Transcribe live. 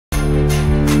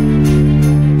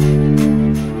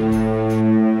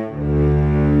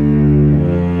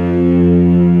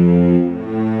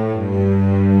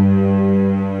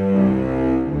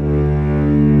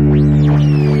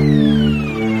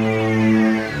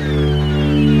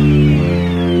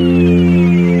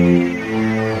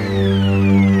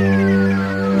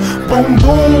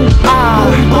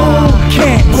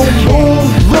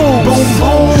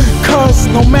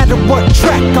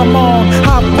track I'm on,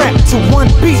 I rap to one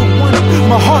beat,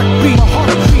 my heartbeat.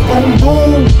 Boom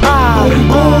boom,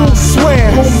 I swear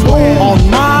on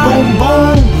my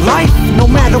life. No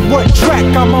matter what track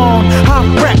I'm on, I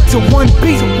rap to one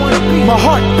beat, my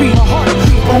heartbeat.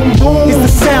 It's the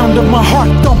sound of my heart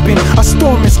thumping. A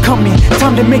storm is coming,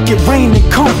 time to make it rain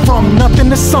and come from nothing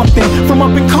to something. From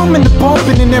up and coming to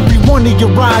bumping in every one of your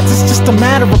rides. It's just a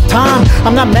matter of time.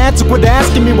 I'm not mad to quit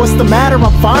asking me what's the matter,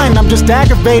 I'm fine. I'm just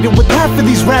aggravated with half of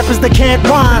these rappers that can't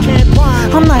rhyme.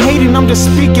 I'm not hating, I'm just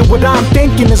speaking what I'm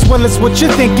thinking, as well as what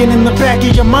you're thinking in the back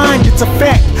of your mind. It's a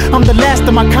fact, I'm the last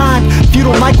of my kind. If you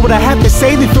don't like what I have to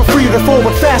say, then feel free to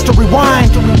forward fast or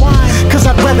rewind. Cause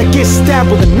I'd rather get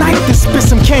stabbed with a knife than spit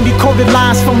some candy-coated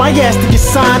lines for my ass to get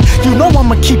signed. You know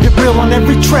I'ma keep it real on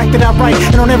every track that I write,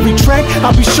 and on every track,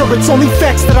 I'll be sure it's only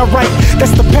facts that I write.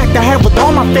 That's the pact I have with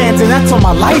all my fans, and that's on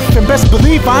my life. And best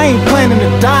believe I ain't planning to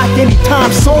die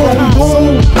anytime soon.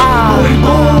 I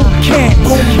can't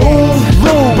lose,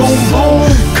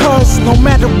 cause no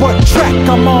matter what track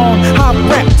I'm on, I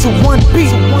rap to one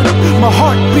beat, my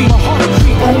heartbeat.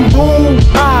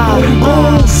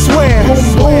 I swear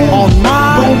on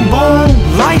my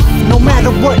life. No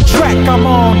matter what track I'm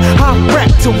on, I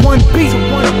rap to one beat,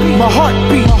 my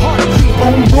heartbeat.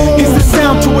 It's the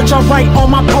sound to which I write all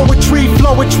my poetry,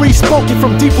 flowetry, spoken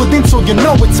from deep within, so you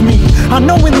know it's me. I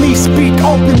knowingly speak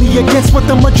openly against what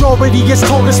the majority has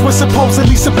told us we're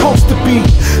supposedly supposed to be.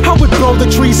 I would blow the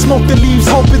trees, smoke the leaves,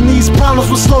 hoping these problems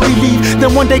will slowly leave.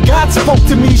 Then one day God spoke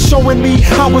to me, showing me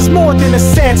I was more than a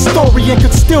sad story and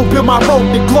could still build my road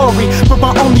to glory. But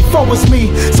my only foe was me,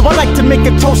 so I like to make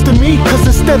a toast to me. Cause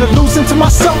instead of losing to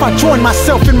myself, I join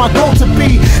myself in my goal to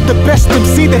be the best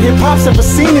MC that hip-hop's ever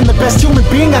seen, and the best human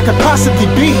being I could possibly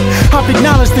be. I've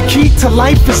acknowledged the key to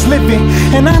life is living,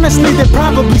 and honestly that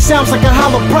probably sounds like a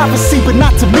hollow prophecy, but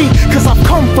not to me. Cause I've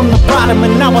come from the bottom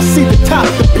and now I see the top,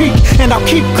 the peak, and I'll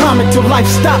keep climbing till life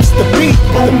stops the beat.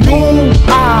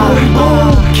 I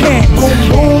can't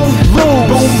lose,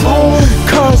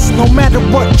 cause no matter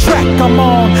what track I'm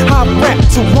on, I rap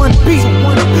to one beat,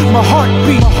 my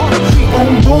heartbeat.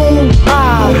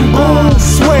 I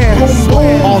swear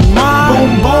on my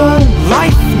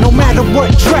life. No matter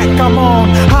what track I'm on,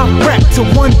 I rap to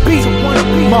one beat,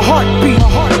 my heartbeat.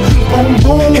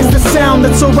 It's the sound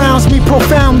that surrounds me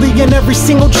profoundly in every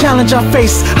single challenge I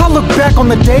face. I look back on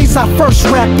the days I first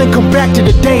rapped, then come back to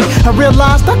the day I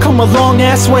realized I come a long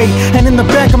ass way. And in the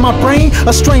back of my brain,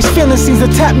 a strange feeling seems to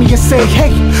tap me and say,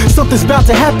 hey, something's about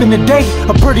to happen today,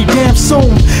 or pretty damn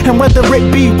soon. And whether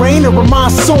it be rain or a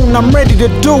monsoon, I'm ready to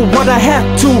do what I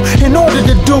have to in order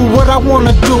to do what I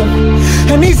wanna do.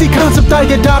 An easy concept I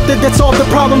adopted, that's all the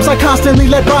problems I constantly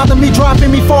let bother me,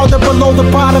 dropping me farther below the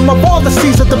bottom of all the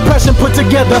seas of depression put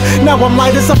together. Now I'm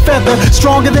light as a feather,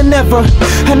 stronger than ever.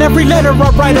 And every letter I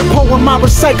write, a poem I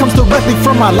recite, comes directly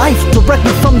from my life,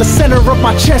 directly from the center of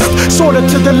my chest, sorta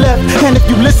to the left. And if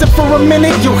you listen for a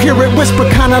minute, you'll hear it whisper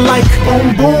kinda like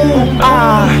boom boom.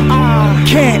 I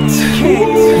can't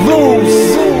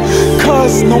lose,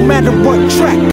 cause no matter what track